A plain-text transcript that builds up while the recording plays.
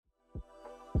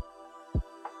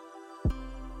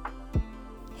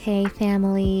Hey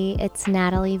family, it's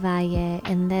Natalie Valle,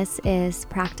 and this is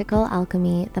Practical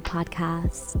Alchemy, the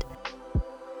podcast.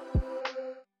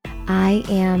 I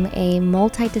am a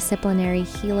multidisciplinary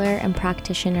healer and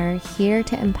practitioner here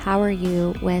to empower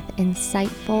you with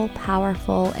insightful,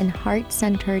 powerful, and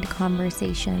heart-centered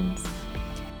conversations.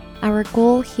 Our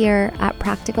goal here at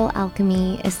Practical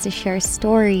Alchemy is to share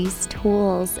stories,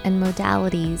 tools, and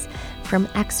modalities from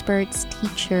experts,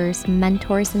 teachers,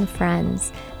 mentors, and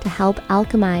friends to help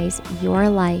alchemize your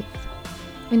life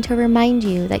and to remind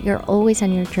you that you're always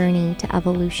on your journey to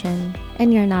evolution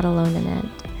and you're not alone in it.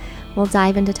 We'll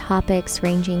dive into topics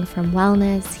ranging from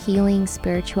wellness, healing,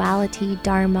 spirituality,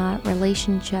 dharma,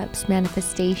 relationships,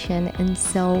 manifestation, and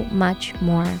so much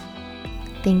more.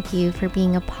 Thank you for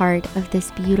being a part of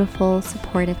this beautiful,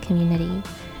 supportive community.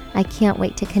 I can't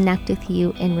wait to connect with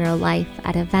you in real life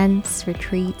at events,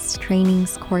 retreats,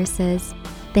 trainings, courses.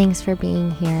 Thanks for being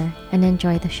here and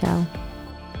enjoy the show.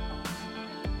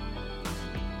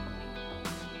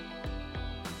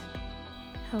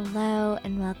 Hello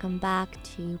and welcome back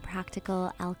to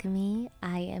Practical Alchemy.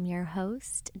 I am your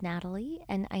host, Natalie,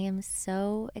 and I am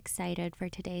so excited for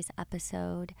today's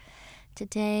episode.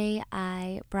 Today,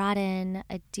 I brought in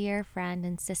a dear friend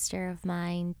and sister of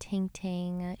mine, Ting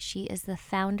Ting. She is the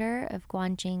founder of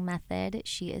Guan Method.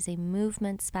 She is a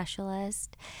movement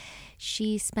specialist.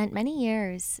 She spent many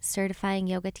years certifying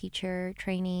yoga teacher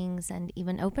trainings and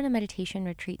even opened a meditation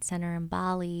retreat center in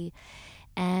Bali.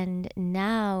 And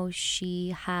now she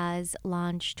has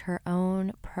launched her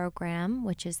own program,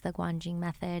 which is the Guan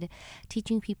Method,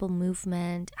 teaching people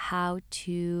movement, how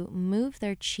to move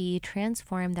their chi,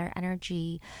 transform their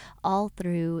energy, all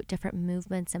through different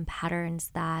movements and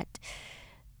patterns that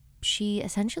she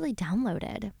essentially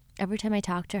downloaded. Every time I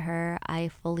talk to her, I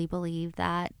fully believe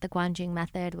that the Guan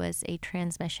Method was a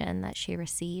transmission that she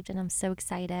received, and I'm so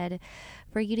excited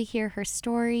for you to hear her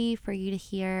story, for you to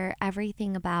hear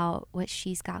everything about what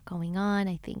she's got going on.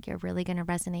 I think you're really going to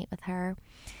resonate with her.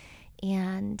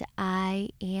 And I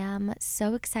am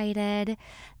so excited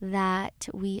that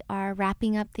we are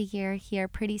wrapping up the year here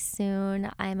pretty soon.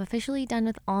 I'm officially done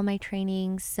with all my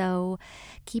trainings, so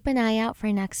keep an eye out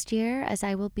for next year as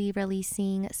I will be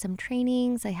releasing some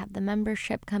trainings. I have the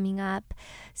membership coming up,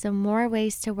 so more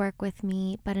ways to work with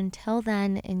me. But until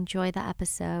then, enjoy the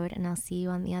episode, and I'll see you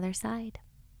on the other side.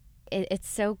 It's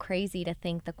so crazy to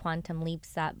think the quantum leaps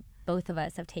that both of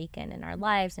us have taken in our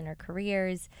lives and our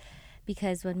careers.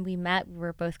 Because when we met, we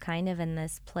were both kind of in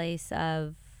this place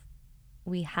of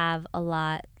we have a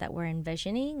lot that we're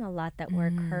envisioning, a lot that we're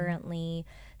currently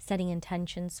setting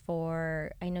intentions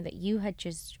for. I know that you had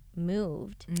just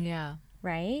moved. Yeah.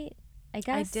 Right? I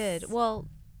guess. I did. Well,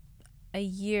 a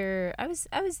year. I was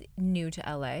new to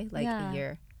LA, like a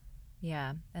year.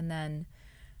 Yeah. And then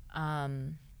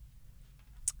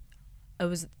it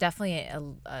was definitely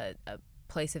a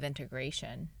place of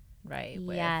integration, right?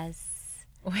 Yes.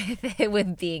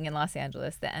 With being in Los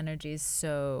Angeles, the energy is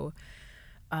so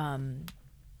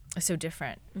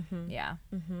different. Yeah.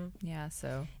 Yeah.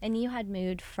 So. And you had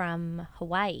moved from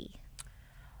Hawaii,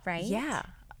 right? Yeah.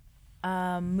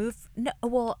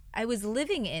 Well, I was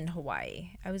living in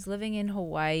Hawaii. I was living in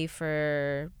Hawaii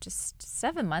for just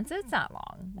 7 months. It's not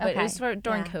long, but it was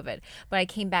during COVID. But I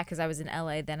came back because I was in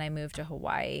LA. Then I moved to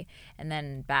Hawaii, and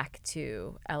then back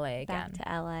to LA again. Back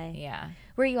to LA. Yeah.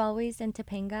 Were you always in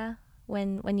Topanga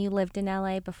when you lived in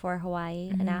LA before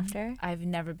Hawaii and after? I've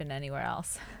never been anywhere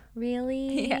else.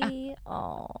 Really? Yeah.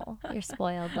 Oh, you're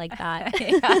spoiled like that.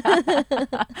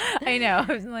 I know.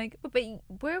 I was like, but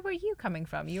where were you coming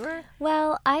from? You were?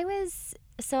 Well,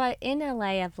 in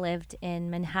LA, I've lived in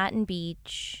Manhattan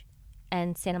Beach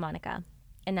and Santa Monica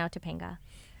and now Topanga.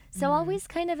 So always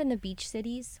kind of in the beach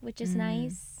cities, which is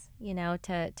nice, you know,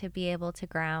 to be able to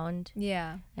ground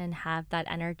and have that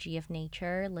energy of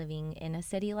nature living in a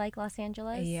city like Los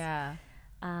Angeles. Yeah.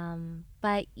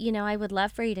 But, you know, I would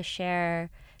love for you to share,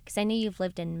 because I know you've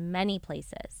lived in many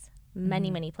places,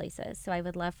 many places. So I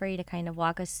would love for you to kind of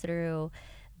walk us through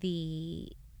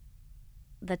the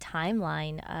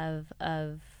timeline of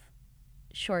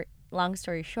long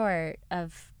story short,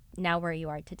 of now where you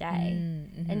are today.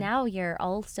 And now you're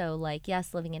also like,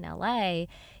 yes, living in LA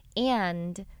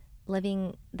and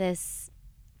living this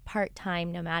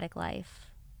part-time nomadic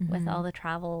life with all the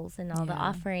travels and all the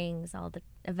offerings, all the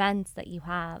events that you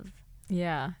have.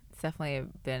 Yeah, it's definitely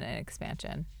been an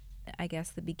expansion. I guess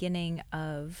the beginning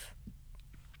of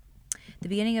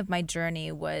my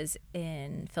journey was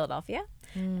in Philadelphia,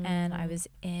 and I was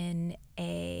in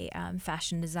a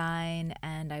fashion design,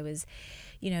 and I was,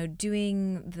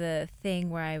 doing the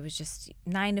thing where I was just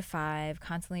 9 to 5,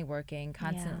 constantly working,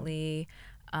 constantly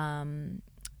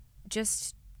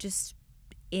just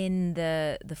in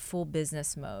the full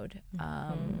business mode,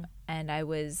 and I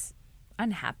was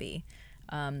unhappy,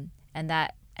 and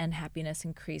that unhappiness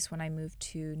increased when I moved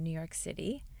to New York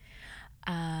City,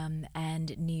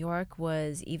 and New York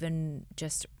was even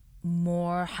just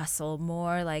more hustle,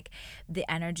 more like the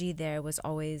energy there was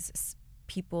always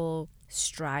people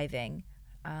striving.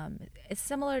 It's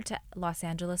similar to Los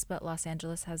Angeles, but Los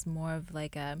Angeles has more of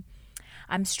like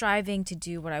I'm striving to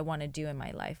do what I want to do in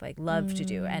my life, like love to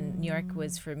do. And New York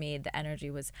was, for me, the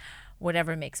energy was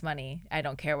whatever makes money. I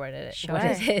don't care what it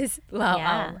is. Well,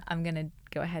 Yeah. I'm going to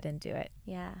go ahead and do it.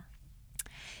 Yeah.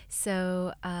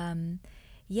 So,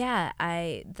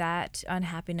 that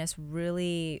unhappiness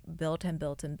really built and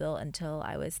built and built until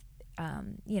I was,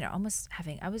 almost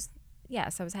I was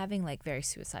having like very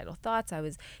suicidal thoughts.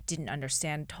 Didn't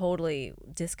understand, totally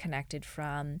disconnected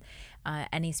from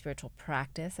any spiritual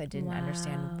practice. I didn't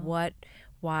understand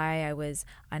why I was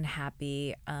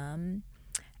unhappy. And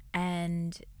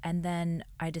then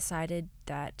I decided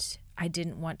that I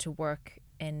didn't want to work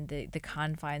in the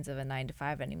confines of a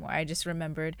 9-to-5 anymore. I just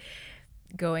remembered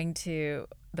going to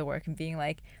the work and being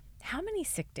like, how many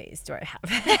sick days do I have?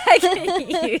 I can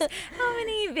use? How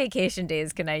many vacation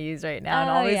days can I use right now? And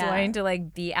always wanting to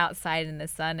like be outside in the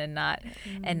sun and not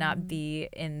be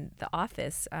in the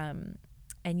office. And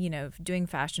doing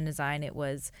fashion design, it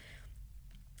was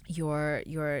you're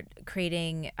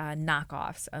creating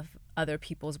knockoffs of other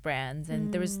people's brands,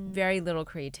 and there was very little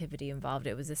creativity involved.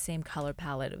 It was the same color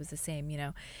palette. It was the same,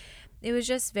 it was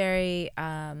just very.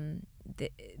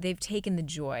 They've taken the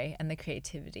joy and the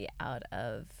creativity out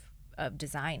of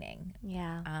designing.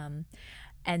 Yeah.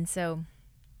 And so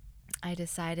I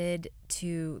decided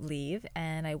to leave,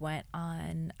 and I went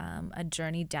on a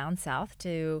journey down south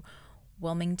to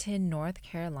Wilmington, North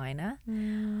Carolina.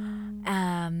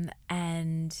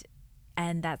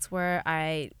 And that's where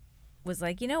I was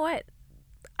like, you know what?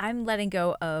 I'm letting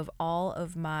go of all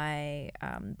of my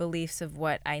beliefs of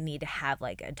what I need to have,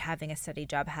 like having a steady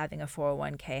job, having a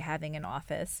 401k, having an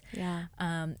office. Yeah.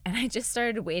 And I just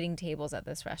started waiting tables at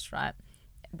this restaurant.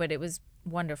 But it was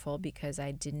wonderful because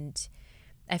I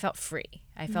felt free.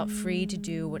 I felt free to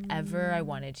do whatever I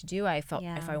wanted to do. I felt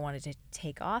if I wanted to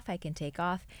take off, I can take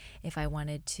off. If I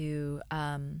wanted to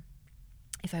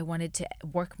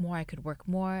work more, I could work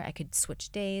more. I could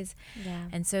switch days. Yeah.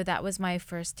 And so that was my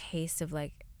first taste of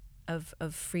of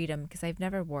freedom, because I've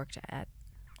never worked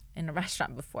in a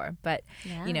restaurant before. But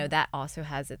that also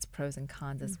has its pros and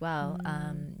cons as well.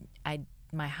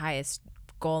 My highest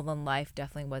goal in life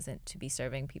definitely wasn't to be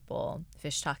serving people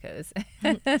fish tacos.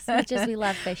 As much as we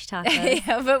love fish tacos.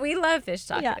 Yeah, but we love fish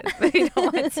tacos. Yeah. But we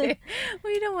don't want to.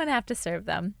 We don't want to have to serve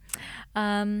them.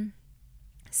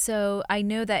 So I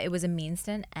know that it was a means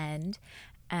to an end,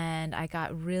 and I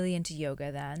got really into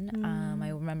yoga then. I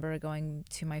remember going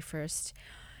to my first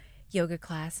yoga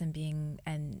class and being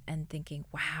and thinking,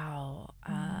 wow,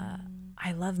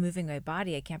 I love moving my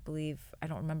body. I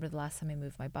don't remember the last time I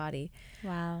moved my body.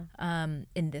 Wow.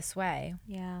 In this way.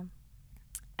 Yeah.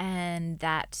 And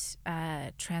that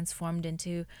transformed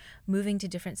into moving to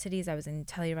different cities. I was in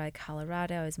Telluride,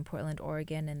 Colorado. I was in Portland,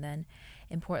 Oregon. And then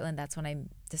in Portland, that's when I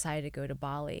decided to go to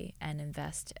Bali and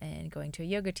invest in going to a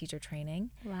yoga teacher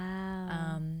training.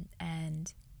 Wow.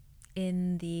 And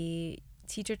in the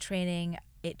teacher training,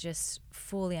 it just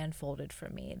fully unfolded for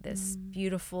me. This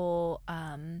beautiful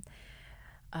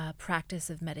practice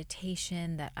of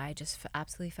meditation that I just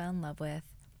absolutely fell in love with.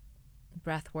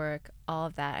 Breath work, all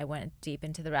of that. I went deep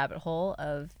into the rabbit hole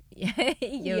of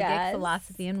yogic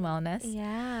philosophy and wellness.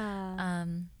 Yeah.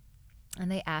 And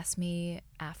they asked me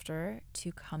after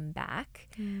to come back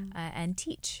and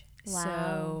teach. Wow.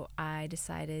 So I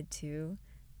decided to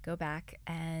go back,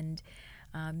 and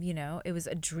it was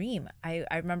a dream. I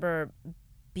remember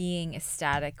being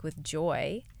ecstatic with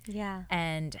joy. Yeah.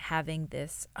 And having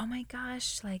this, oh my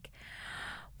gosh, like,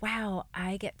 wow,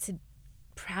 I get to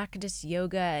practice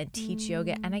yoga and teach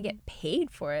yoga, and I get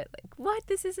paid for it. Like, what?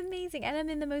 This is amazing. And I'm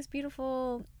in the most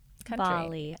beautiful country.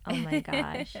 Bali. Oh my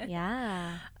gosh.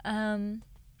 Yeah.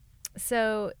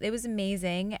 So it was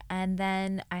amazing. And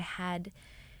then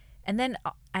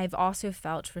I've also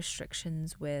felt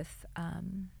restrictions with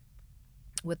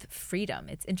freedom.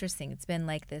 It's interesting. It's been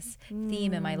like this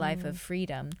theme in my life of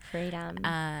freedom.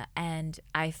 And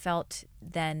I felt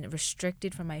then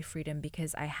restricted from my freedom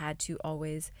because I had to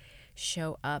always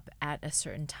show up at a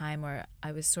certain time, or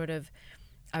I was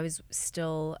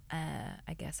still,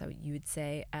 I guess you would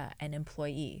say, an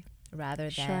employee rather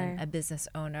than a business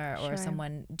owner or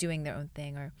someone doing their own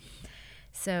thing.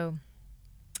 So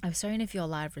I was starting to feel a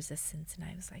lot of resistance, and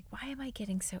I was like, why am I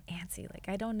getting so antsy? Like,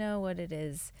 I don't know what it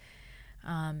is.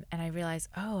 And I realized,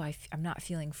 I'm not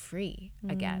feeling free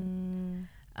again.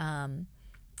 And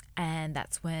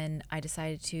that's when I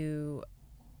decided to,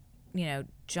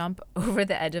 jump over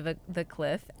the edge of the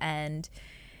cliff and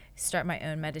start my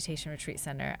own meditation retreat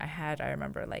center. I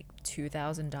remember like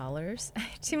 $2,000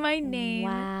 to my name.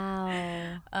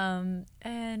 Wow.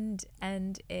 And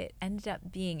it ended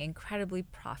up being incredibly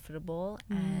profitable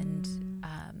and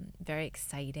very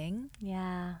exciting.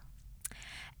 Yeah.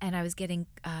 And I was getting,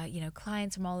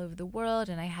 clients from all over the world,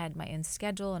 and I had my own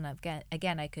schedule. And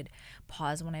again, I could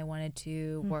pause when I wanted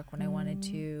to, work when I wanted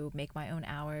to, make my own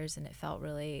hours, and it felt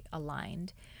really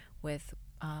aligned with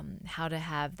how to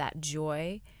have that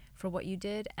joy for what you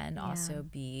did, and also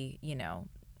be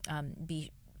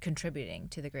contributing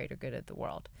to the greater good of the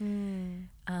world.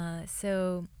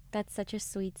 So that's such a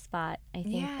sweet spot. I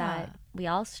think that we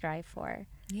all strive for.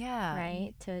 Yeah.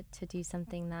 Right? To do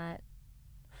something that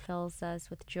fills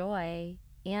us with joy,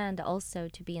 and also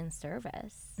to be in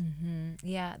service.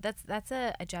 Yeah, that's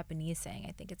a Japanese saying.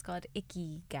 I think it's called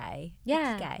ikigai.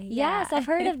 Yeah. Ikigai. Yes, I've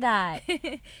heard of that.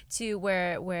 To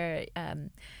where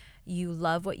you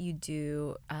love what you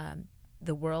do,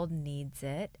 the world needs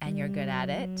it, and you're good at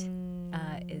it.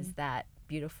 Is that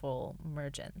beautiful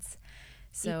mergence.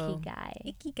 So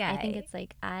Ikigai. I think it's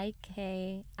like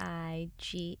Ikigai.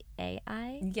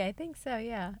 Yeah, I think so,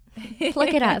 yeah.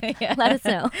 Look it up. Yeah. Let us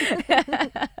know.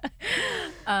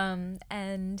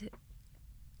 And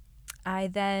I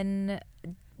then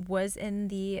was in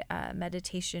the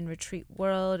meditation retreat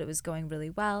world. It was going really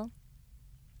well.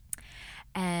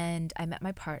 And I met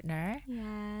my partner,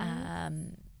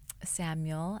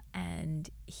 Samuel, and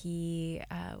he,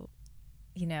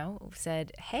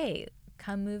 said, hey,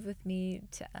 come move with me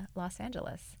to Los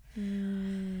Angeles.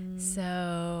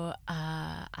 So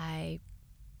I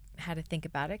had to think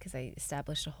about it because I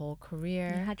established a whole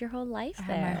career. You had your whole life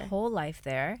there. I had my whole life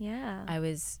there. Yeah. I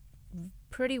was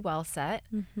pretty well set.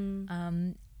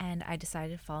 And I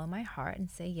decided to follow my heart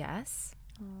and say yes.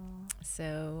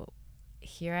 So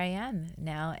here I am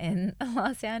now in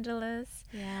Los Angeles.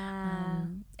 Yeah.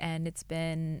 And it's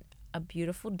been a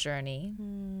beautiful journey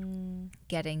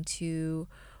getting to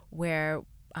where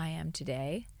I am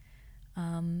today.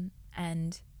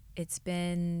 And it's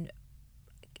been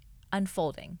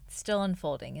still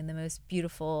unfolding in the most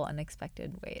beautiful,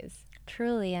 unexpected ways.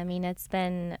 Truly. I mean, it's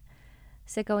been,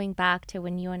 so going back to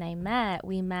when you and I met,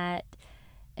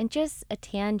 and just a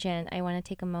tangent, I want to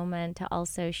take a moment to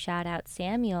also shout out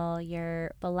Samuel,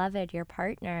 your beloved, your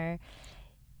partner.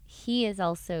 He is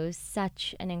also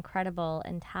such an incredible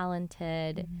and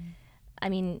talented, I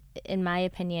mean, in my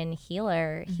opinion,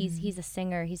 healer. He's a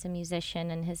singer, he's a musician,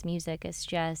 and his music is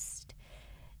just,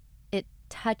 it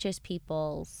touches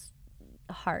people's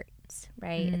hearts,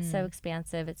 right? It's so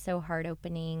expansive, it's so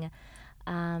heart-opening.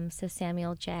 So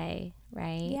Samuel J,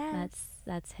 right? Yes.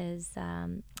 That's his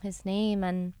name.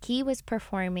 And he was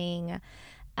performing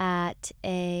at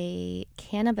a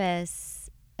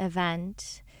cannabis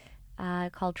event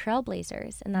called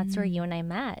Trailblazers, and that's where you and I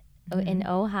met in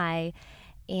Ojai.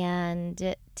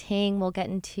 And Ting will get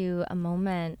into a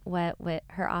moment what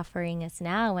her offering is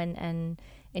now, and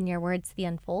in your words, the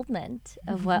unfoldment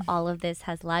of what all of this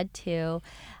has led to.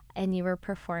 And you were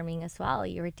performing as well.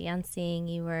 You were dancing.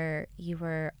 You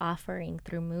were offering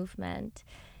through movement.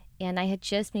 And I had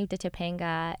just moved to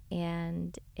Topanga,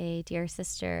 and a dear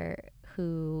sister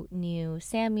who knew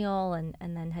Samuel and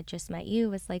then had just met you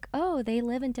was like, oh, they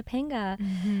live in Topanga.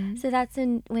 So that's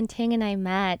when Ting and I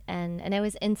met, and it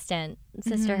was instant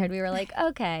sisterhood. We were like,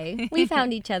 okay, we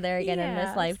found each other again in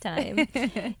this lifetime.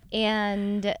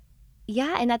 And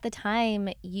yeah, and at the time,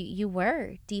 you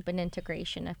were deep in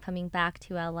integration of coming back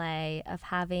to LA, of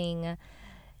having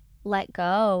let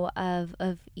go of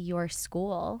your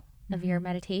school, of your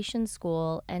meditation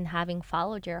school, and having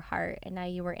followed your heart. And now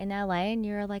you were in LA and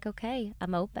you were like, okay,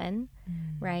 I'm open,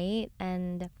 right?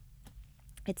 And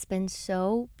it's been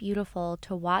so beautiful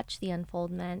to watch the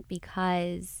unfoldment,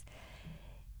 because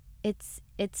it's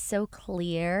so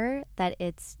clear that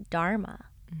it's Dharma.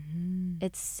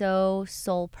 It's so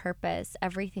soul purpose.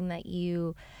 Everything that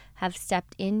you have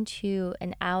stepped into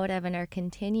and out of and are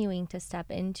continuing to step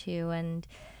into. And,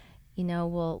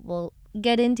 we'll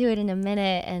get into it in a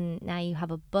minute. And now you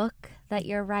have a book that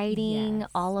you're writing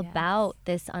all about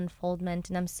this unfoldment.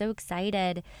 And I'm so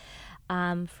excited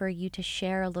for you to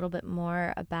share a little bit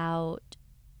more about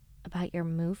your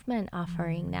movement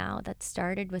offering now that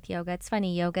started with yoga. It's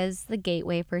funny, yoga is the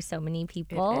gateway for so many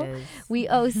people. It is. We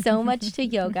owe so much to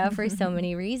yoga for so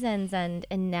many reasons, and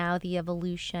now the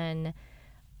evolution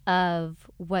of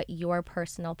what your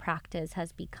personal practice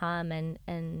has become,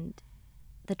 and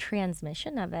the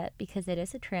transmission of it, because it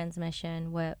is a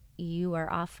transmission, what you are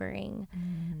offering,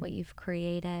 what you've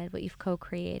created, what you've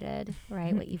co-created,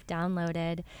 right? What you've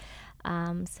downloaded.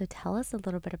 So tell us a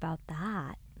little bit about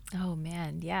that. Oh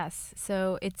man, yes.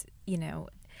 So it's,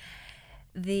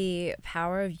 the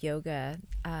power of yoga,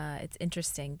 it's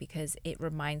interesting because it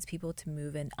reminds people to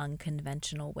move in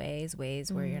unconventional ways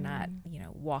where you're not,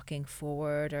 walking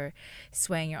forward or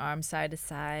swaying your arms side to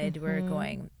side. We're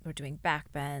doing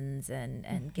back bends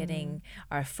and getting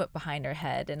our foot behind our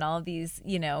head and all of these,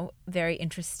 very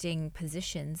interesting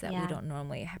positions that we don't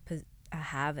normally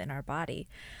have in our body.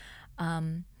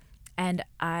 And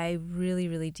I really,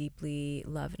 really deeply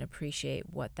love and appreciate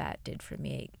what that did for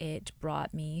me. It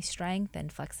brought me strength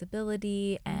and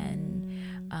flexibility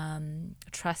and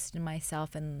trust in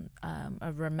myself and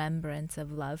a remembrance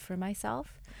of love for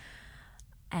myself.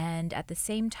 And at the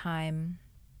same time,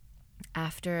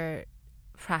 after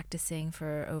practicing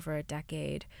for over a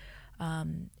decade,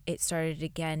 it started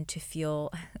again to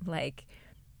feel like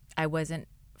I wasn't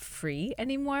free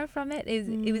anymore from it.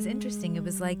 It was interesting. It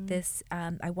was like this,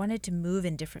 I wanted to move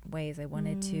in different ways. I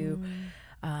wanted to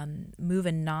move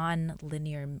in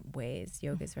non-linear ways.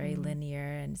 Yoga is very linear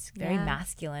and it's very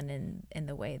masculine in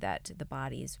the way that the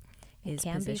body is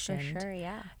positioned. Be for sure,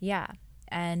 Yeah.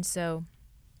 And so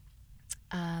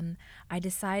I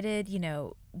decided,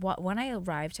 when I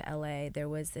arrived to LA, there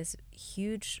was this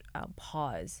huge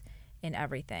pause in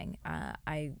everything.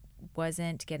 I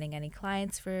wasn't getting any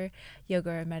clients for yoga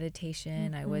or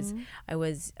meditation. I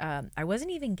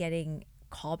wasn't even getting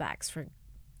callbacks for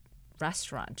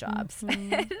restaurant jobs.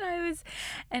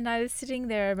 and I was sitting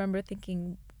there, I remember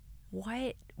thinking,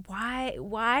 why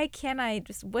can't I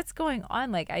just, what's going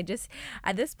on? Like, at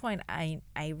this point, I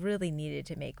really needed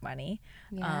to make money.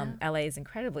 LA is an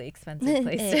incredibly expensive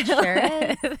place It to sure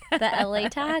live. is. The LA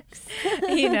tax.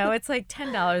 It's like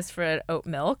 $10 for an oat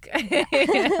milk.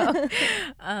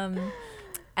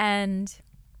 And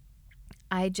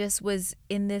I just was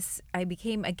I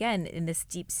became again in this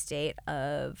deep state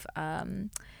of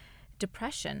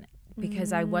depression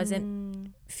because I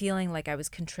wasn't feeling like I was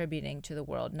contributing to the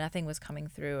world. Nothing was coming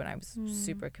through and I was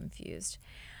super confused.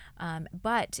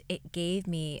 But it gave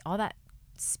me, all that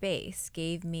space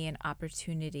gave me an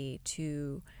opportunity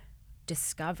to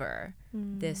discover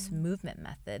this movement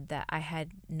method that I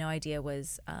had no idea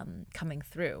was coming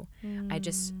through. I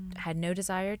just had no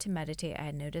desire to meditate. I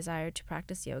had no desire to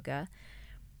practice yoga.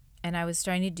 And I was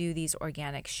starting to do these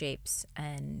organic shapes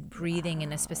and breathing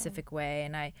in a specific way.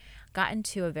 And I got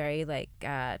into a very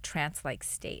trance-like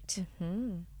state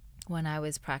when I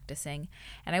was practicing.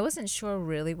 And I wasn't sure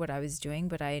really what I was doing,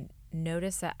 but I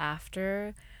noticed that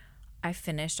after I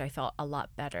finished, I felt a lot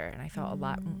better and I felt a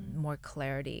lot more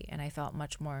clarity and I felt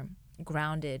much more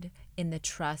grounded in the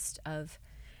trust of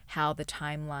how the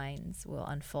timelines will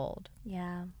unfold.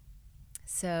 Yeah.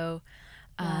 So,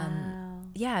 Wow.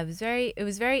 yeah, it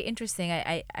was very interesting.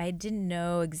 I didn't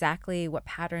know exactly what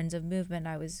patterns of movement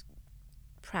I was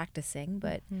practicing,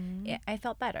 but I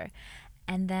felt better.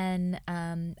 And then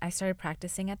I started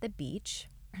practicing at the beach.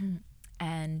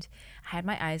 And I had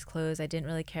my eyes closed. I didn't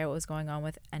really care what was going on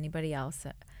with anybody else.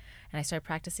 And I started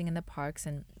practicing in the parks.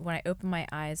 And when I opened my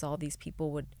eyes, all these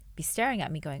people would be staring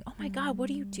at me going, "Oh my God, what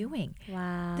are you doing?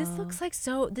 Wow. This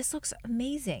looks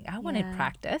amazing. I want to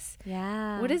practice.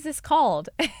 Yeah. What is this called?"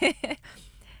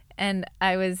 And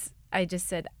I just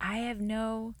said, I have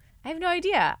no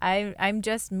idea. I'm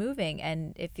just moving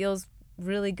and it feels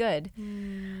really good.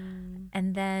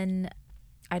 And then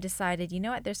I decided, you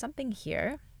know what, there's something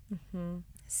here.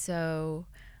 So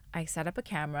I set up a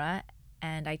camera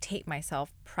and I taped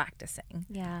myself practicing.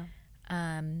 Yeah.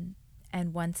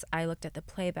 And once I looked at the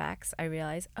playbacks, I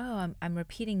realized, oh, I'm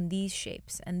repeating these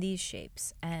shapes and these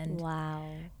shapes. And wow.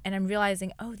 And I'm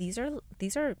realizing, oh, these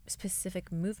are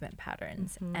specific movement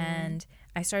patterns. And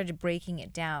I started breaking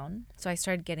it down. So I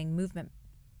started getting movement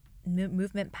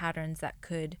patterns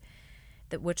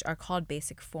which are called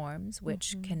basic forms,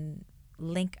 which can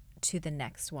link to the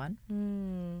next one.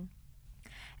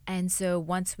 And so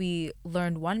once we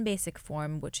learned one basic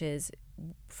form, which is,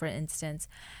 for instance,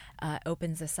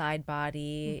 opens the side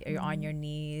body, you're on your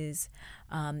knees,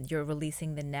 you're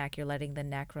releasing the neck, you're letting the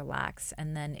neck relax,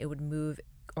 and then it would move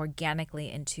organically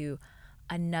into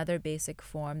another basic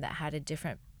form that had a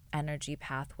different energy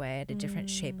pathway, had a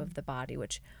different shape of the body,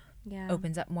 which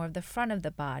opens up more of the front of the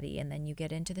body, and then you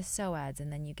get into the psoas,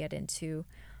 and then you get into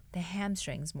the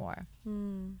hamstrings more.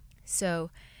 So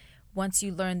once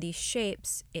you learn these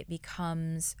shapes, it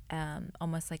becomes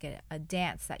almost like a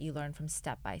dance that you learn from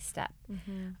step by step.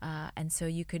 And so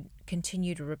you could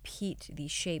continue to repeat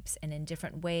these shapes and in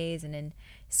different ways and then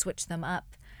switch them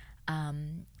up.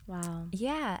 Wow.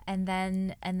 Yeah, and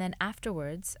then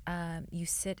afterwards, you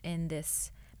sit in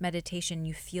this meditation.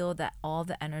 You feel that all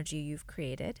the energy you've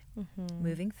created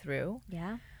moving through.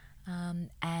 Yeah.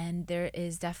 And there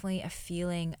is definitely a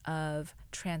feeling of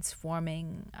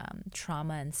transforming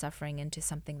trauma and suffering into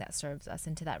something that serves us,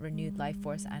 into that renewed life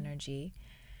force energy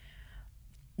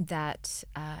that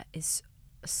is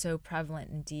so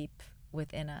prevalent and deep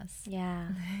within us. Yeah.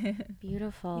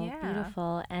 Beautiful. Yeah.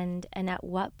 Beautiful. And at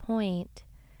what point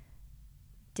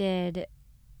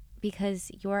because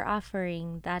you're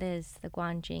offering, that is the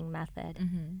Guanjing method.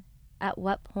 At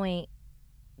what point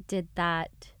did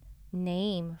that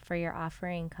name for your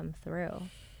offering come through?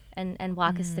 And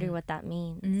walk us through what that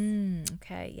means.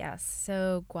 Okay, yes.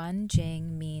 So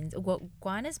Guanjing means, well,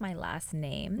 Guan is my last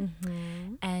name,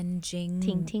 and Jing...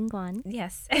 Ting Ting Guan.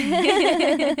 Yes.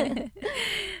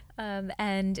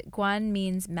 And Guan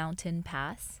means mountain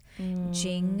pass.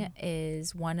 Jing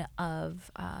is one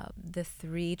of the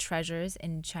 3 treasures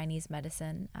in Chinese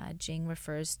medicine. Jing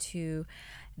refers to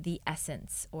the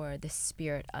essence or the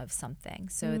spirit of something.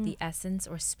 So the essence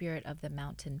or spirit of the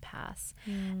mountain pass.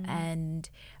 And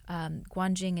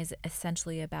Guanjing is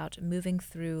essentially about moving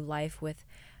through life with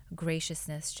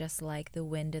graciousness, just like the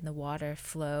wind and the water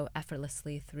flow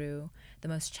effortlessly through the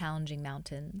most challenging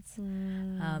mountains.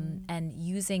 And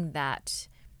using that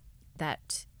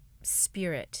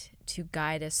spirit to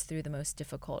guide us through the most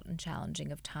difficult and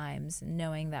challenging of times,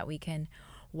 knowing that we can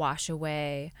wash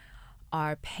away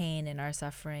our pain and our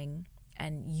suffering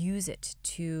and use it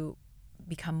to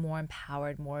become more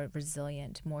empowered, more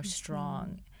resilient, more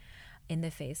strong in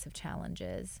the face of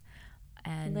challenges.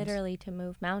 And literally to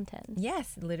move mountains.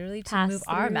 Yes, literally to move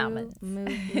our mountains.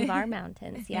 Move our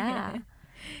mountains. Yeah.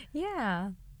 Yeah.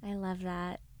 I love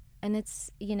that. And it's,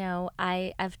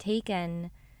 I've taken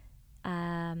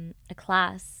a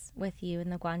class with you in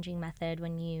the Guanjing method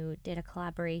when you did a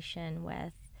collaboration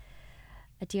with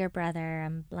a dear brother.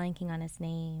 I'm blanking on his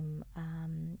name.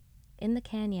 In the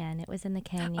canyon. It was in the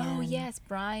canyon. Oh, yes,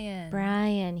 Brian.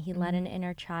 Brian. He led an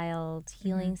inner child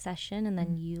healing session, and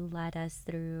then you led us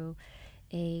through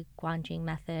a Guanjing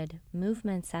method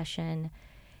movement session.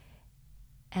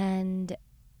 And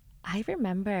I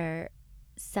remember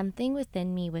something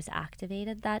within me was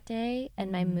activated that day,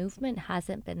 and my movement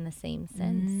hasn't been the same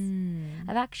since.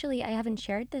 I haven't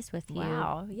shared this with you.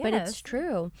 Wow, yes. But it's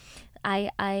true.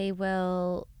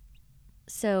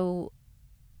 So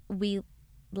we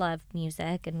love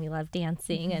music and we love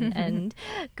dancing and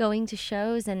going to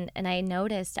shows. And I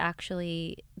noticed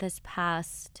actually this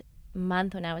past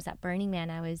month when I was at Burning Man,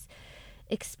 I was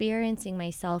experiencing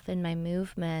myself in my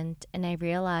movement, and I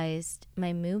realized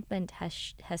my movement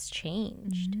has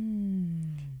changed.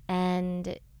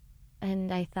 And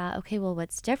I thought, okay, well,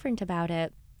 what's different about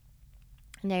it?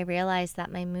 And I realized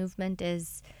that my movement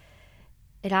is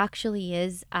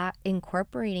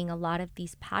incorporating a lot of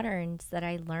these patterns that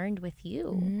I learned with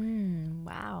you.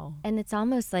 Wow. And it's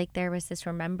almost like there was this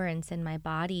remembrance in my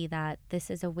body that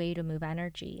this is a way to move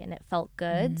energy, and it felt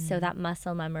good. So that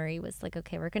muscle memory was like,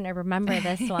 okay, we're going to remember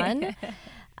this one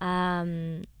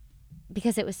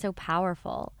because it was so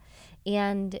powerful.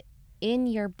 And in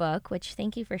your book, which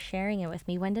thank you for sharing it with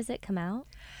me, when does it come out?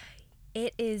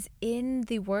 It is in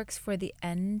the works for the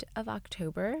end of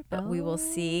October, but we will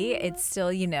see. It's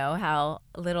still, how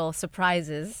little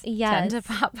surprises tend to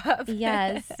pop up.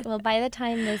 Yes. Well, by the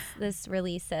time this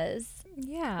releases,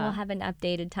 we'll have an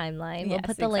updated timeline. We'll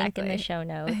put the link in the show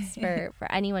notes for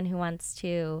anyone who wants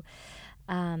to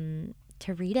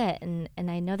read it. And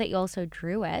I know that you also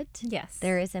drew it. Yes.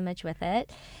 There is image with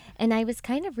it. And I was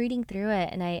kind of reading through it,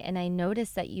 and I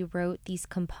noticed that you wrote these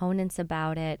components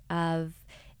about it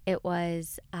it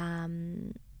was, I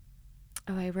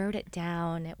wrote it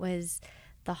down. It was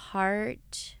the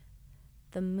heart,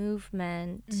 the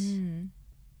movement,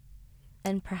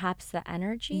 and perhaps the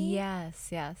energy.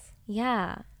 Yes.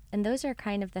 Yeah. And those are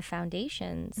kind of the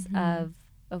foundations of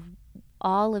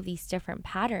all of these different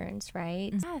patterns,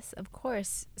 right? Yes, of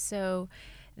course. So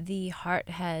the heart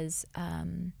has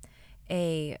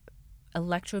a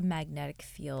electromagnetic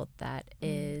field that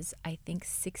is, I think,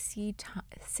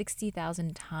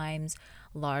 60,000 times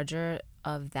larger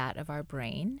of that of our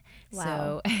brain. Wow.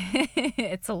 So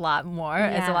it's a lot more.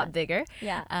 Yeah. It's a lot bigger.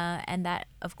 Yeah. And that,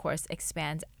 of course,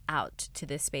 expands out to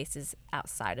the spaces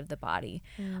outside of the body.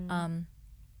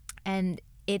 And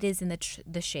it is in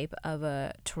the shape of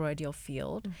a toroidal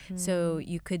field. So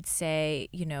you could say,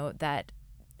 that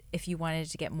if you wanted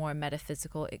to get more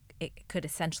metaphysical, it could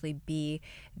essentially be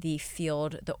the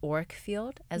field, the auric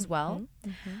field as well,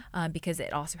 because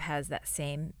it also has that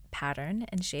same pattern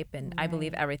and shape. And I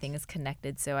believe everything is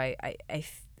connected. So I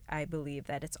I believe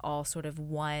that it's all sort of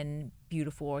one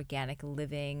beautiful, organic,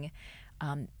 living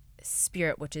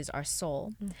spirit, which is our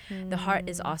soul. The heart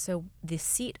is also the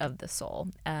seat of the soul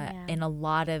in a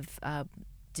lot of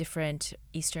different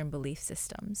Eastern belief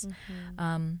systems.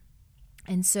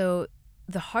 And so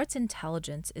the heart's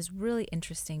intelligence is really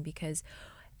interesting because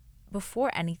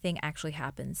before anything actually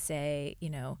happens, say,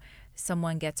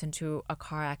 someone gets into a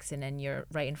car accident and you're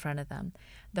right in front of them,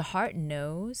 the heart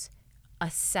knows a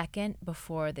second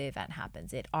before the event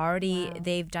happens.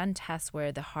 They've done tests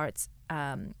where the heart's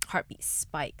heartbeat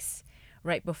spikes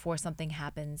right before something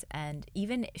happens, and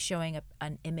even showing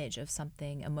an image of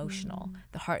something emotional,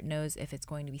 the heart knows if it's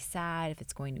going to be sad, if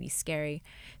it's going to be scary.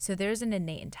 So there's an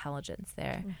innate intelligence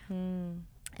there.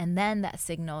 And then that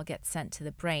signal gets sent to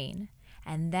the brain,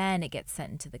 and then it gets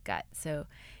sent into the gut. So,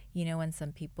 when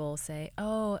some people say,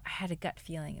 oh, I had a gut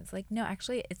feeling, it's like, no,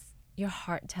 actually it's your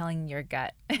heart telling your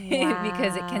gut.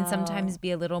 Because it can sometimes be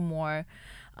a little more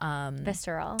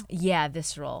visceral. Yeah,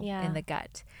 visceral in the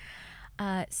gut.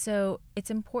 So it's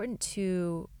important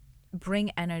to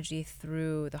bring energy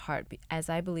through the heart, as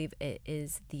I believe it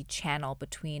is the channel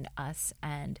between us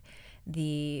and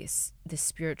the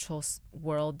spiritual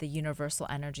world, the universal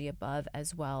energy above,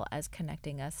 as well as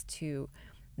connecting us to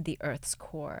the earth's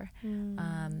core.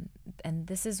 And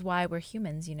this is why we're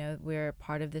humans. We're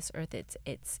part of this earth.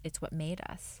 It's what made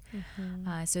us.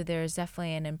 So there's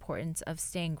definitely an importance of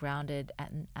staying grounded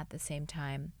at the same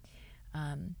time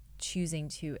choosing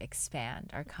to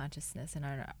expand our consciousness and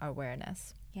our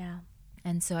awareness.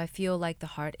 And so I feel like the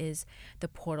heart is the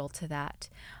portal to that,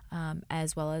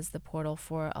 as well as the portal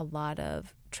for a lot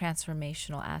of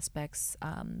transformational aspects,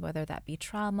 whether that be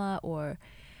trauma or,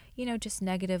 just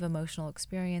negative emotional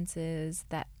experiences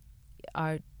that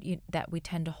we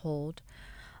tend to hold.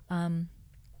 And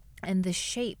the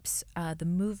shapes, the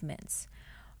movements,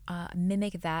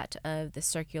 mimic that of the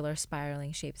circular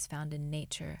spiraling shapes found in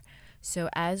nature. So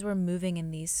as we're moving in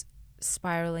these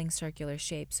spiraling circular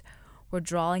shapes, we're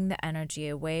drawing the energy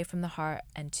away from the heart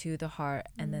and to the heart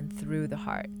and then through the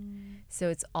heart. So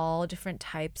it's all different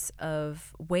types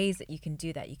of ways that you can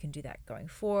do that. You can do that going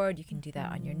forward. You can do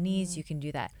that on your knees. You can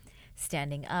do that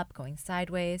standing up, going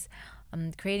sideways,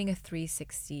 creating a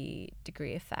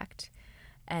 360-degree effect.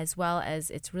 As well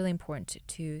as it's really important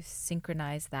to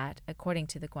synchronize that, according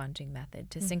to the Guanjing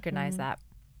method, to synchronize that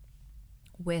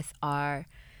with our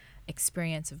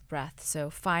experience of breath. So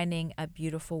finding a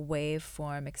beautiful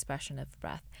waveform expression of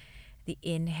breath. The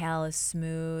inhale is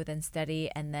smooth and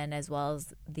steady, and then as well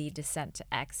as the descent to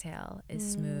exhale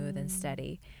is smooth and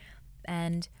steady.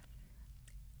 And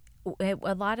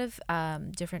a lot of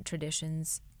different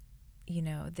traditions,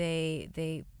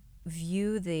 they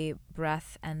view the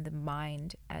breath and the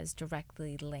mind as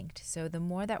directly linked. So the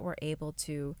more that we're able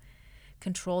to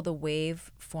control the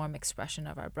waveform expression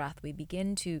of our breath, we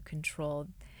begin to control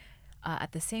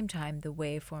at the same time the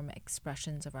waveform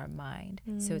expressions of our mind.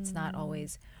 So it's not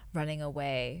always running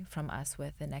away from us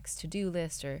with the next to-do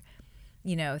list or,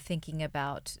 thinking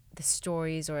about the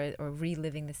stories or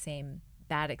reliving the same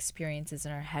bad experiences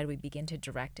in our head. We begin to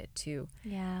direct it to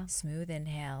smooth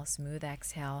inhale, smooth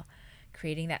exhale,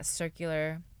 creating that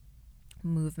circular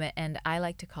movement. And I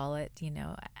like to call it,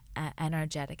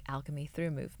 energetic alchemy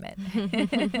through movement.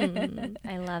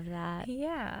 I love that.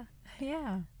 Yeah.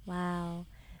 Wow.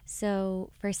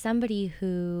 So for somebody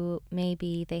who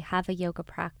maybe they have a yoga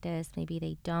practice, maybe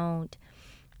they don't,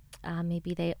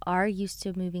 maybe they are used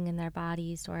to moving in their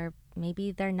bodies, or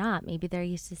maybe they're not. Maybe they're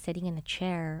used to sitting in a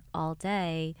chair all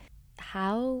day.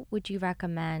 How would you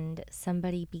recommend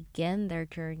somebody begin their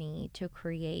journey to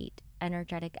create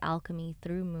energetic alchemy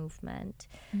through movement?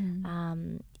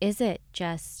 Is it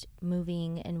just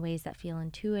moving in ways that feel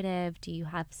intuitive? Do you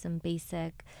have some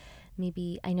basic,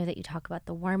 maybe, I know that you talk about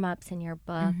the warm-ups in your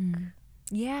book.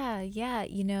 Yeah.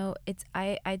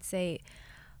 I'd say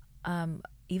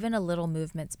even a little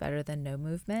movement's better than no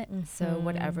movement. So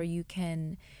whatever you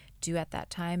can do at that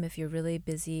time, if you're really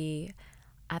busy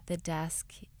at the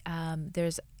desk,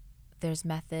 there's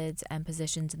methods and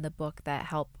positions in the book that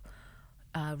help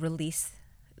release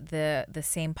the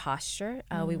same posture.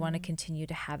 We want to continue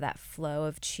to have that flow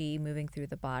of chi moving through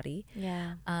the body.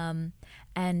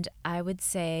 And I would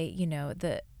say,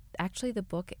 the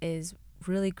book is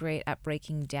really great at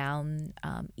breaking down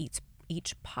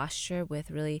each posture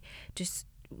with really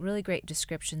great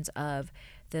descriptions of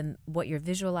what you're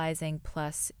visualizing,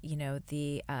 plus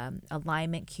the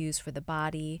alignment cues for the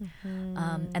body.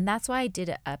 And that's why I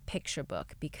did a picture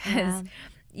book, because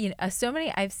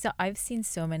I've seen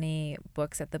so many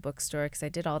books at the bookstore, because I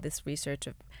did all this research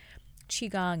of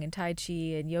qigong and tai chi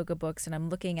and yoga books, and I'm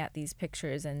looking at these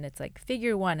pictures, and it's like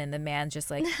figure 1, and the man's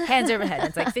just like hands over head. And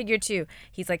it's like figure 2,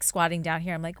 he's like squatting down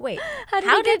here. I'm like, wait, how did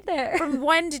he get there? From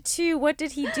 1 to 2, what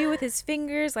did he do with his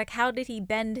fingers? Like, how did he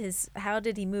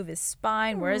move his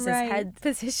spine? Where is his head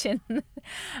position?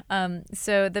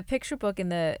 So the picture book in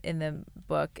the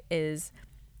book is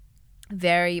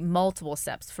very multiple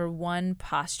steps. For one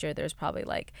posture, there's probably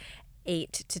like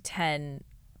 8 to 10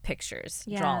 pictures,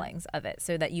 drawings of it,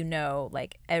 so that you know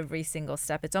like every single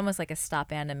step. It's almost like a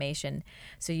stop animation.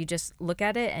 So you just look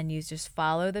at it and you just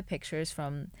follow the pictures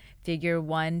from figure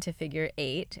 1 to figure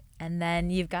 8, and then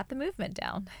you've got the movement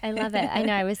down. I love it. I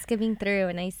know, I was skimming through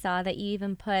and I saw that you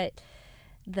even put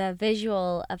the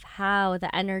visual of how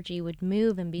the energy would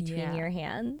move in between your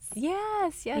hands.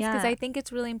 Yes, because I think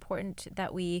it's really important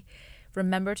that we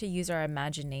remember to use our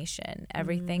imagination.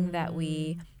 Everything that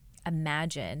we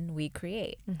imagine, we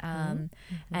create. And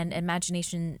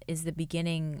imagination is the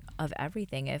beginning of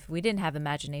everything. If we didn't have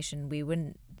imagination,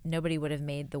 nobody would have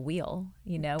made the wheel,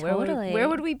 you know. Totally. Where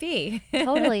would we be?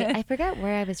 Totally. I forget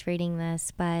where I was reading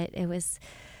this, but it was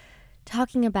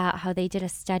talking about how they did a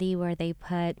study where they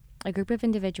put a group of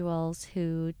individuals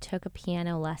who took a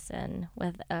piano lesson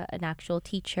with an actual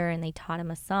teacher, and they taught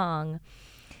him a song.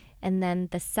 And then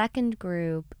the second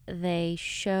group, they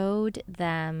showed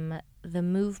them the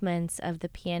movements of the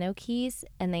piano keys,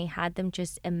 and they had them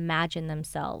just imagine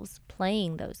themselves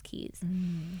playing those keys.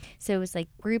 So it was like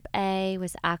group A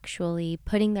was actually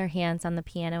putting their hands on the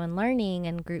piano and learning,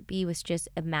 and group B was just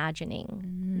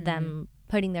imagining them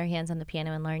putting their hands on the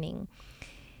piano and learning.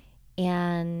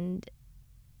 And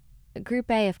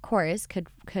group A, of course, could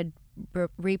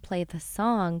replay the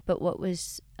song, but what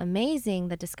was amazing,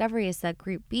 the discovery, is that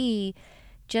group B,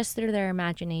 just through their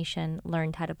imagination,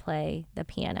 learned how to play the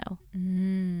piano.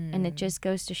 And it just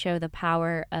goes to show the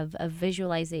power of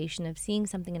visualization, of seeing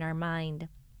something in our mind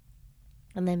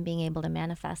and then being able to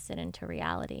manifest it into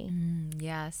reality.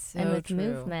 Yes, so and with true.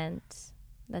 Movement,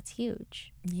 that's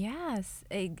huge. Yes,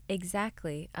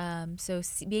 exactly. So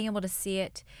being able to see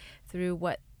it through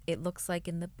what it looks like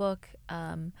in the book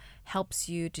helps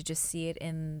you to just see it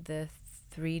in the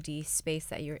 3D space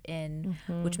that you're in,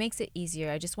 which makes it easier.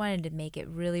 I just wanted to make it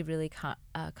really, really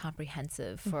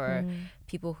comprehensive for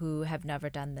people who have never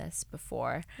done this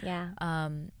before. Yeah.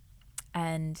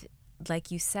 And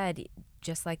like you said,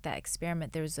 just like that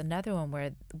experiment, there was another one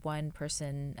where one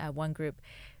group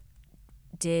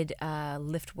did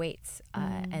lift weights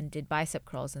and did bicep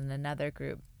curls, and another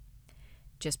group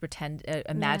just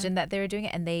imagine that they were doing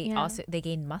it, and they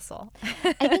gained muscle.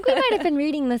 I think we might have been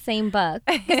reading the same book,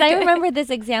 because I remember this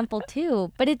example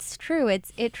too. But it's true.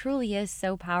 It truly is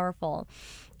so powerful.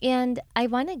 And I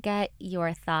want to get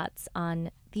your thoughts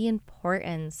on the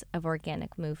importance of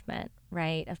organic movement,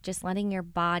 right? Of just letting your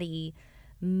body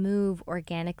move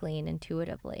organically and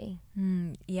intuitively.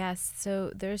 Yes.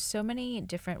 So there's so many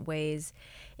different ways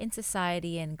in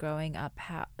society and growing up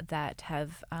that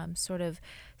have sort of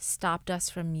stopped us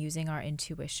from using our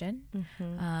intuition.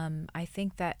 I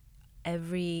think that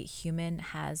every human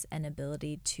has an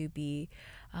ability to be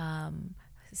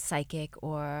psychic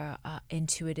or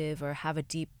intuitive, or have a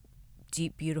deep,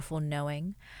 beautiful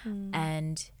knowing.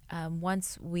 And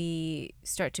once we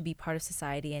start to be part of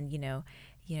society, and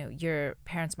your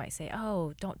parents might say,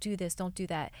 oh, don't do this, don't do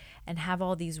that, and have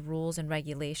all these rules and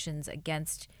regulations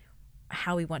against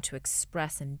how we want to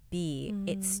express and be,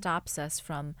 it stops us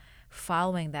from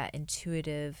following that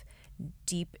intuitive,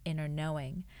 deep inner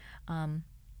knowing. And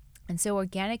so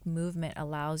organic movement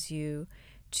allows you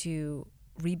to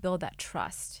rebuild that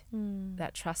trust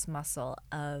muscle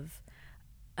of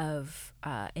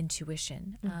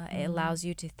intuition. It allows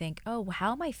you to think, oh,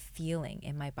 how am I feeling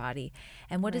in my body?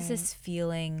 And what does this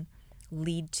feeling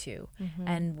lead to?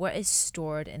 And what is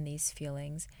stored in these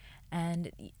feelings?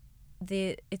 And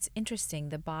it's interesting.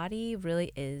 The body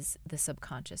really is the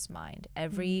subconscious mind.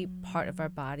 Every part of our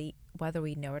body, whether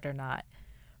we know it or not,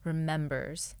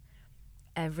 remembers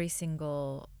every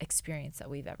single experience that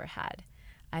we've ever had.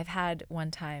 I've had one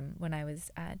time when I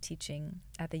was teaching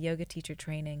at the yoga teacher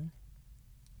training,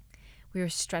 we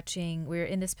were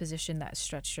in this position that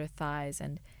stretched her thighs,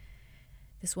 and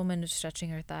this woman was stretching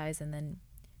her thighs, and then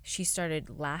she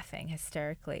started laughing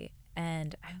hysterically.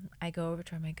 And I go over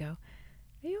to her and I go,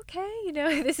 are you okay?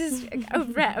 This is a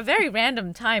very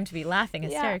random time to be laughing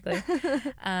hysterically.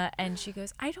 And she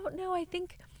goes, I don't know. I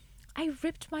think I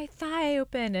ripped my thigh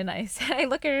open. And I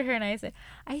look at her and I said,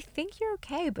 I think you're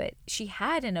okay. But she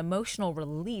had an emotional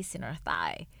release in her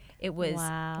thigh. It was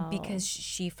because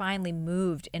she finally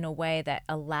moved in a way that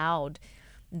allowed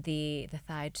the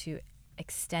thigh to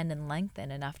extend and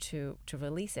lengthen enough to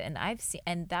release it. And I've seen,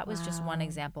 and that was just one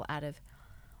example out of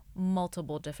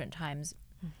multiple different times,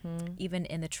 even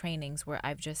in the trainings where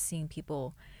I've just seen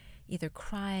people either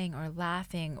crying or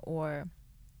laughing or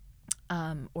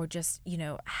just,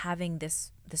 having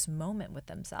this moment with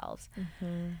themselves.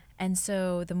 And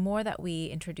so the more that we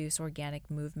introduce organic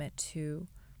movement to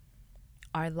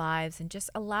our lives and just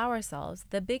allow ourselves,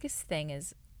 the biggest thing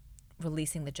is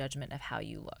releasing the judgment of how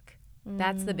you look.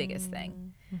 That's the biggest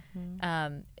thing.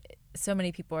 So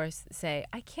many people say,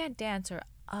 I can't dance, or,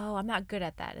 oh, I'm not good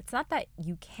at that. It's not that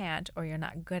you can't or you're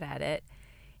not good at it.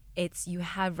 It's you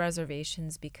have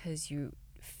reservations because you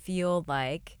feel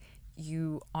like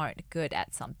you aren't good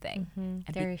at something. And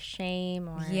there's shame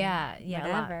or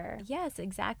whatever. Yes,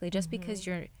 exactly. Just because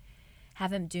you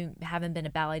haven't been a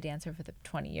ballet dancer for the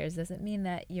 20 years doesn't mean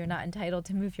that you're not entitled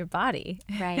to move your body.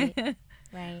 Right.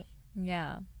 Right.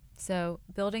 Yeah. So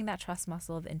building that trust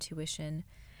muscle of intuition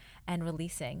and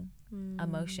releasing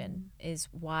emotion is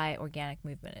why organic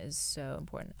movement is so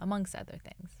important, amongst other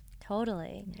things.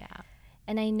 Totally. Yeah.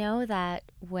 And I know that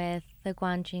with the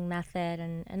Guanjing method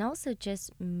and also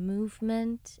just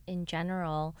movement in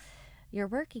general, you're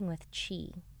working with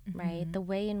qi, right? The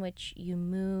way in which you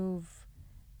move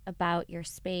about your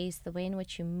space, the way in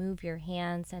which you move your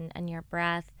hands and your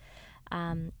breath.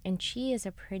 And qi is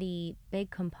a pretty big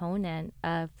component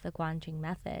of the Guanjing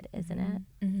method, isn't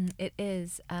it? It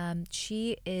is.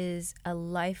 Qi is a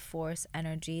life force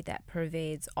energy that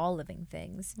pervades all living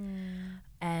things.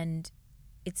 And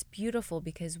it's beautiful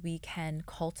because we can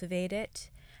cultivate it,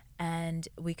 and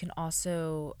we can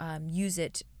also use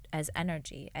it as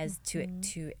energy, as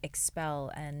to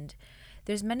expel. And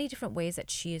there's many different ways that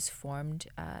qi is formed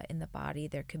in the body.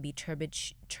 There could be turbid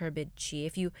qi.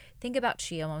 If you think about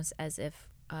qi almost as if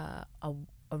a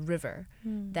river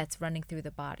that's running through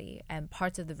the body, and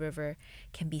parts of the river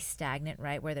can be stagnant,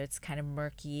 right, where it's kind of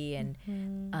murky and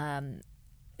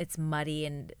it's muddy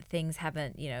and things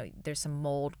haven't, there's some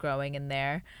mold growing in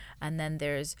there. And then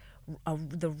there's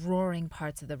the roaring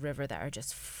parts of the river that are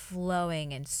just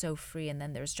flowing and so free. And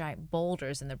then there's giant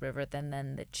boulders in the river. Then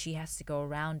the qi has to go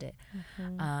around it.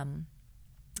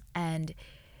 And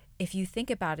if you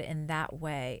think about it in that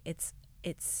way,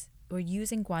 we're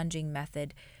using Guanjing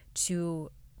method to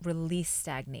release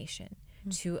stagnation,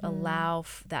 to allow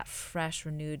that fresh,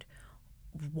 renewed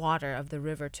water of the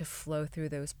river to flow through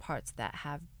those parts that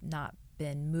have not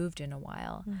been moved in a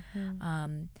while.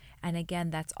 And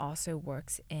again, that's also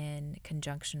works in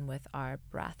conjunction with our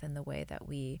breath and the way that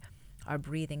we are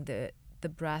breathing. The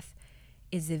breath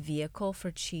is a vehicle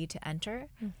for qi to enter,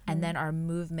 and then our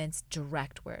movements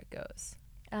direct where it goes.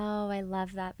 Oh, I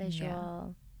love that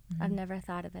visual. I've never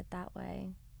thought of it that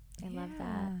way. I love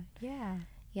that.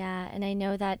 Yeah, and I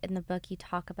know that in the book you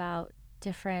talk about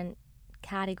different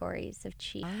categories of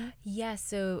qi. Yeah,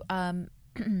 so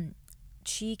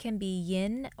qi can be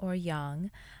yin or yang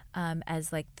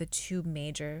as like the two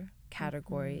major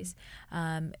categories.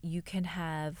 You can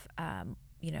have,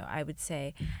 I would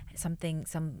say some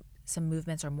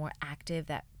movements are more active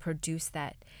that produce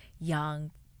that yang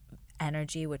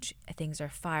energy, which things are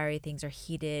fiery, things are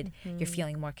heated. You're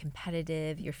feeling more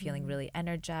competitive. You're feeling really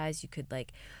energized. You could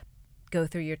like go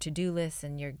through your to-do list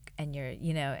and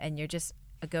you're just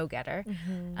a go-getter.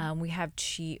 We have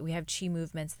qi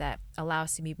movements that allow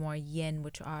us to be more yin,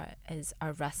 which is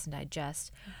our rest and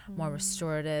digest, more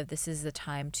restorative. This is the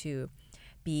time to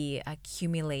be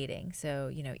accumulating.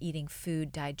 So, eating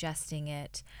food, digesting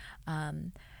it.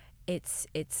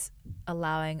 It's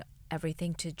allowing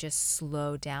everything to just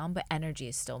slow down, but energy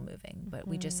is still moving. But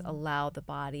we just allow the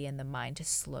body and the mind to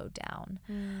slow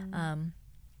down.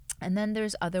 And then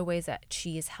there's other ways that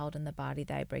qi is held in the body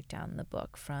that I break down in the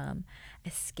book, from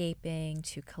escaping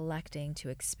to collecting to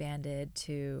expanded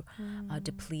to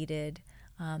depleted.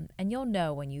 And you'll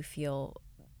know when you feel,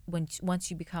 once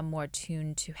you become more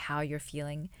attuned to how you're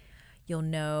feeling, you'll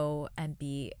know and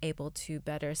be able to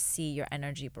better see your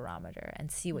energy barometer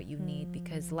and see what you need,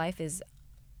 because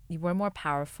we're more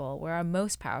powerful. We're our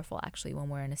most powerful actually when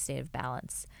we're in a state of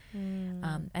balance.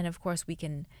 And of course we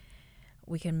can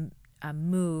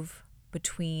move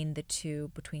between the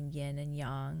two, between yin and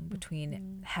yang,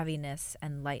 between heaviness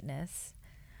and lightness,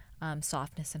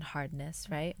 softness and hardness,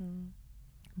 right?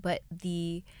 But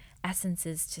the essence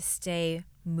is to stay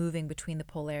moving between the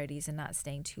polarities and not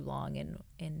staying too long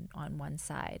in on one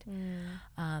side.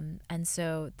 And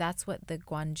so that's what the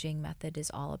Guanjing method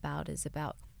is all about, is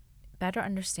about better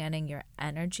understanding your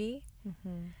energy,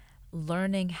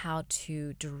 learning how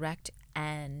to direct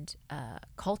and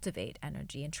cultivate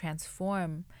energy and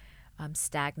transform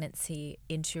stagnancy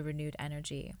into renewed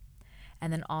energy.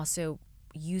 And then also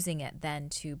using it then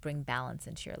to bring balance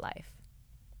into your life.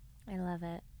 I love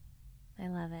it. I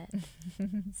love it.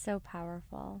 So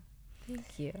powerful.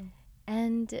 Thank you.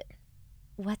 And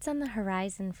what's on the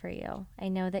horizon for you? I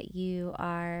know that you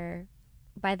are,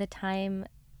 by the time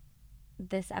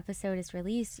this episode is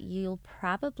released, you'll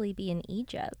probably be in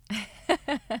Egypt.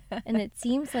 And it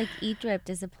seems like Egypt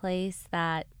is a place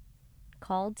that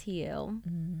called to you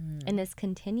and is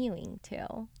continuing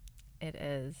to. It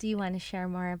is. Do you want to share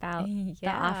more about the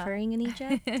offering in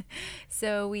Egypt?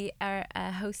 So we are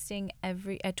hosting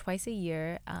twice a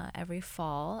year, every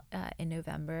fall in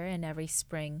November and every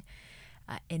spring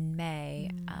in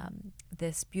May,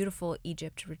 this beautiful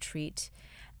Egypt retreat.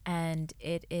 And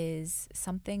it is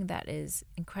something that is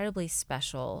incredibly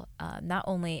special. Not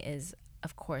only is,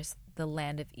 of course, the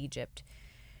land of Egypt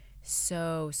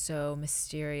so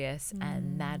mysterious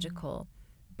and magical,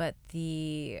 but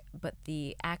the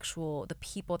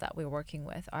people that we're working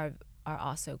with are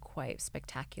also quite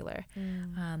spectacular.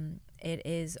 It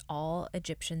is all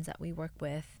Egyptians that we work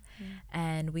with,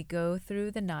 and we go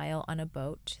through the Nile on a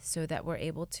boat so that we're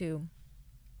able to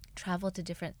travel to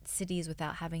different cities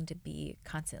without having to be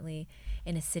constantly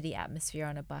in a city atmosphere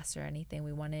on a bus or anything.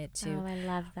 We wanted to I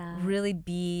love that. really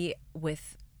be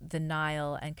with the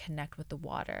Nile and connect with the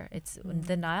water.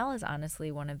 The Nile is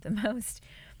honestly one of the most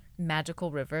magical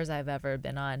rivers I've ever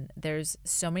been on. There's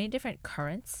so many different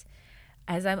currents.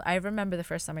 I remember the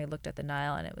first time I looked at the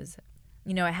Nile, and it was,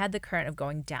 I had the current of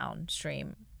going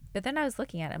downstream, but then I was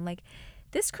looking at it, I'm like,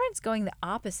 this current's going the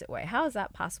opposite way. How is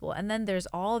that possible? And then there's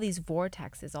all these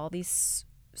vortexes, all these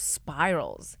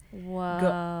spirals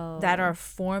that are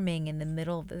forming in the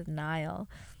middle of the Nile.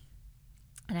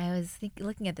 And I was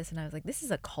looking at this, and I was like, this is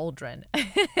a cauldron.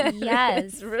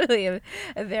 Yes. It's really a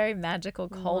very magical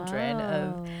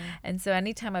cauldron. And so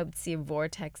anytime I would see a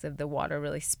vortex of the water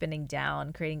really spinning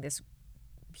down, creating this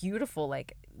beautiful,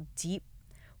 like, deep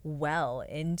well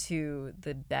into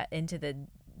the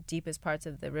deepest parts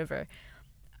of the river,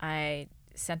 I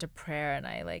sent a prayer, and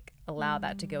I allow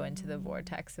that to go into the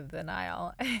vortex of the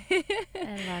Nile. I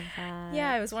love that.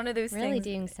 Yeah, it was one of those really things.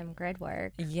 doing some grid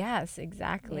work. Yes,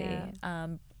 exactly. Yeah.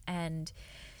 And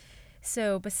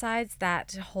so besides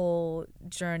that whole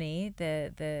journey,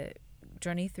 the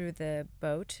journey through the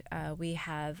boat, we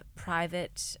have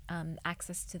private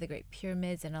access to the Great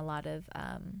Pyramids and a lot of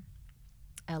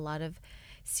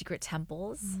secret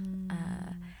temples,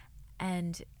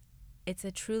 and it's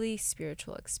a truly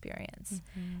spiritual experience.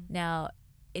 Now,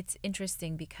 it's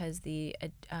interesting because the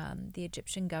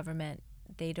Egyptian government,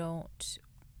 they don't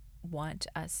want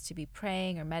us to be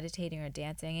praying or meditating or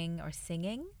dancing or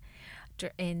singing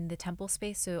in the temple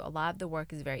space. So a lot of the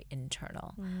work is very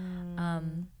internal,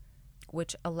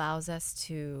 which allows us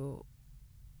to,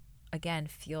 again,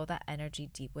 feel that energy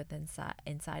deep within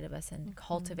inside of us and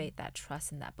cultivate that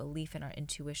trust and that belief in our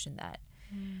intuition that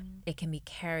it can be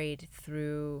carried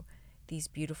through these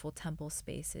beautiful temple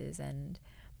spaces, and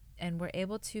we're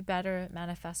able to better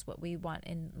manifest what we want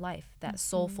in life, that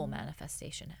soulful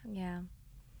manifestation. Yeah.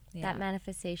 That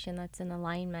manifestation that's in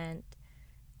alignment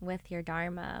with your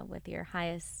dharma, with your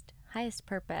highest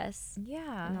purpose.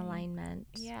 Yeah. In alignment.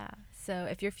 Yeah. So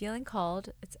if you're feeling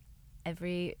called, it's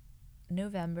every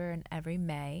November and every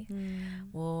May.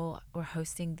 We're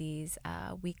hosting these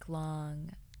week-long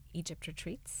Egypt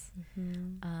retreats.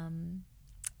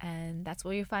 And that's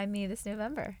where you find me this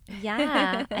November.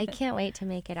 Yeah. I can't wait to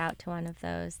make it out to one of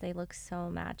those. They look so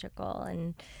magical.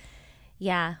 And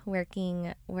yeah,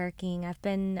 working. I've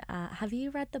been, have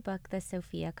you read the book, The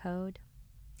Sophia Code?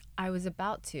 I was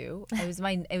about to. It was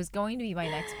going to be my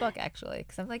next book, actually,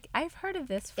 because I'm like, I've heard of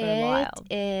this for a while.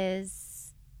 It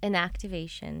is an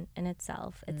activation in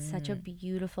itself. It's such a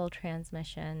beautiful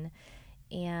transmission.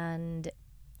 And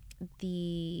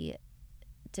the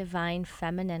divine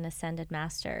feminine ascended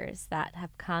masters that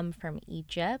have come from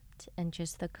Egypt and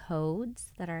just the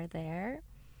codes that are there.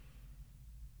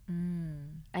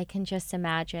 I can just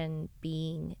imagine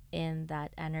being in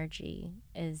that energy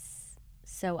is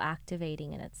so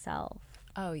activating in itself.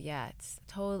 Oh yeah, it's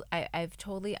I've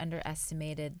totally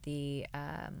underestimated the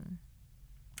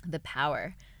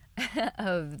power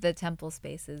of the temple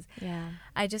spaces. Yeah.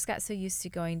 I just got so used to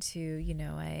going to,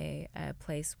 a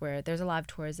place where there's a lot of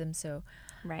tourism, so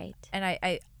right. And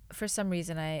I for some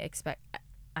reason I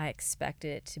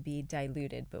expected it to be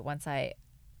diluted, but once I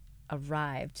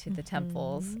arrived to the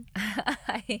temples,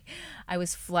 I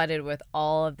was flooded with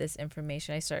all of this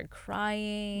information. I started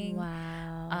crying.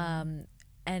 Wow.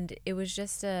 And it was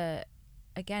just it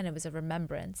was a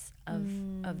remembrance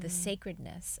of the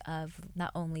sacredness of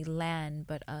not only land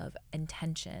but of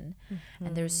intention.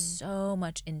 And there's so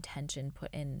much intention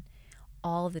put in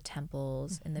all the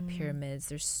temples and the pyramids.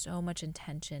 There's so much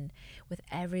intention with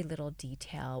every little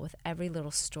detail, with every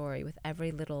little story, with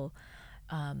every little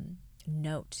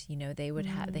note. You know, they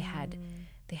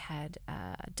had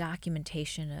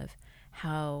documentation of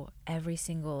how every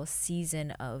single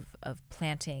season of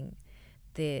planting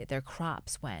their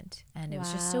crops went, and it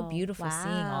was just so beautiful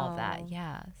seeing all of that.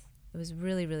 Yeah, it was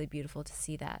really, really beautiful to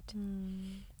see that.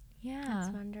 Yeah, that's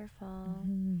wonderful.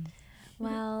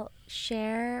 Well,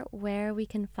 share where we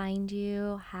can find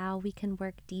you, how we can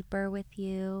work deeper with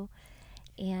you.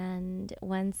 And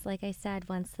once, like I said,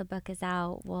 once the book is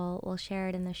out, we'll share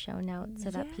it in the show notes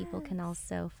so that people can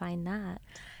also find that.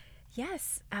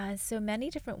 Yes, so many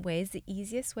different ways. The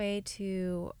easiest way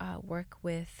to work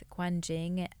with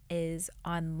Guanjing is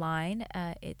online.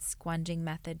 It's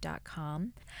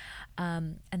guanjingmethod.com.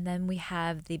 And then we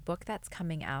have the book that's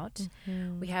coming out.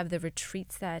 We have the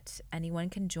retreats that anyone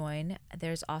can join.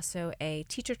 There's also a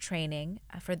teacher training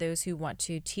for those who want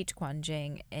to teach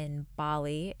Guanjing in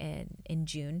Bali in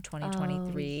June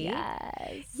 2023.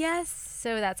 Oh, yes.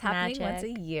 So that's happening once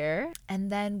a year. And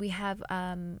then we have,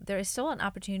 there is still an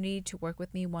opportunity to work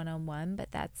with me one-on-one,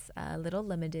 but that's a little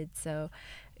limited. So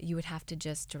you would have to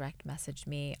just direct message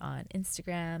me on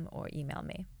Instagram or email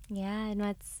me. Yeah,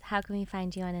 and how can we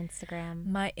find you on Instagram?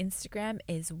 My Instagram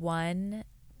is _soul,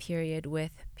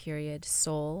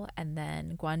 and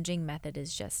then Guanjing Method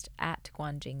is just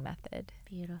 @Guanjing Method.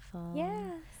 Beautiful.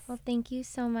 Yes. Well, thank you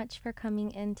so much for coming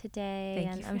in today.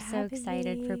 Thank you for I'm so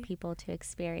excited for me. people to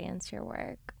experience your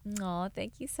work. Oh,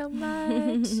 thank you so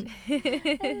much.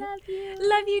 I love you.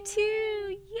 Love you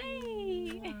too.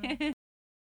 Yay.